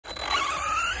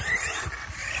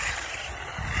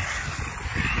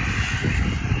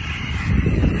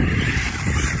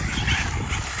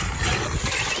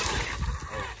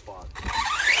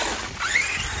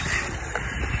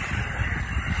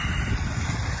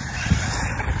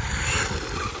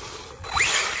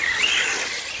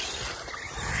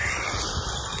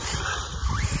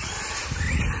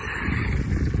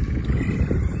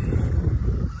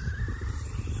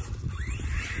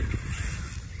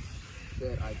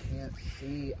can't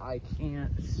see. I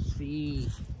can't see.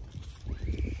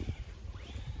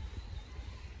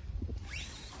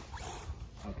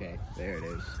 Okay, there it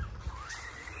is.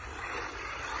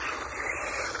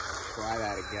 Try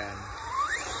that again.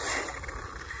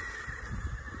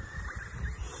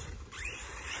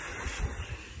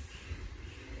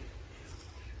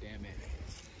 Damn it.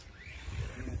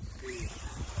 Can't see.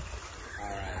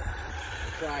 Alright.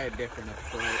 Try a different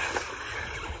approach.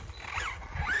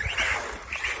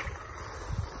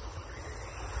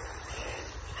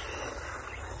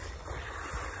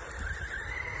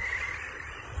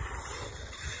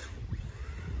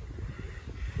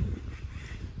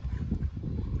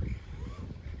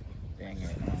 Dang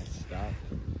it, am I stuck?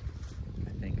 I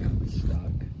think I'm stuck.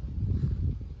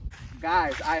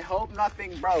 Guys, I hope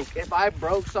nothing broke. If I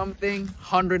broke something,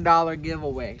 $100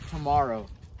 giveaway tomorrow.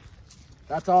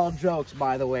 That's all jokes,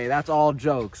 by the way. That's all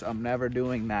jokes. I'm never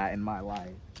doing that in my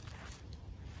life.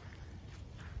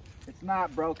 It's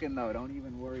not broken though. Don't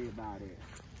even worry about it.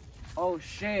 Oh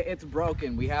shit, it's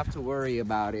broken. We have to worry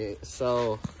about it.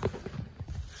 So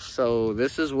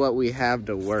this is what we have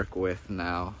to work with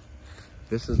now.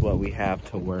 This is what we have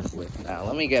to work with now.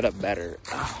 Let me get a better.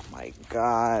 Oh my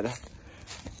God.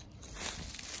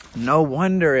 No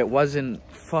wonder it wasn't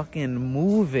fucking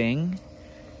moving.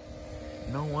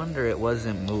 No wonder it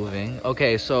wasn't moving.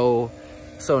 Okay, so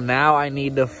now I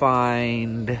need to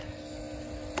find.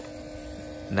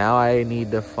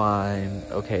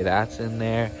 Okay, that's in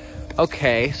there.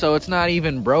 Okay, so it's not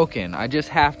even broken. I just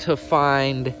have to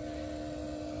find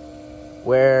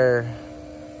where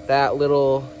that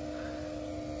little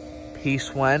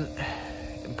piece went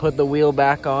and put the wheel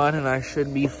back on, and I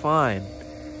should be fine.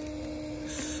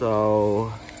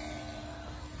 So,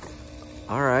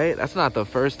 all right, that's not the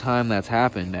first time that's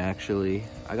happened, actually.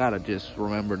 I gotta just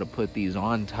remember to put these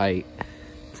on tight,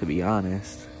 to be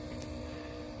honest.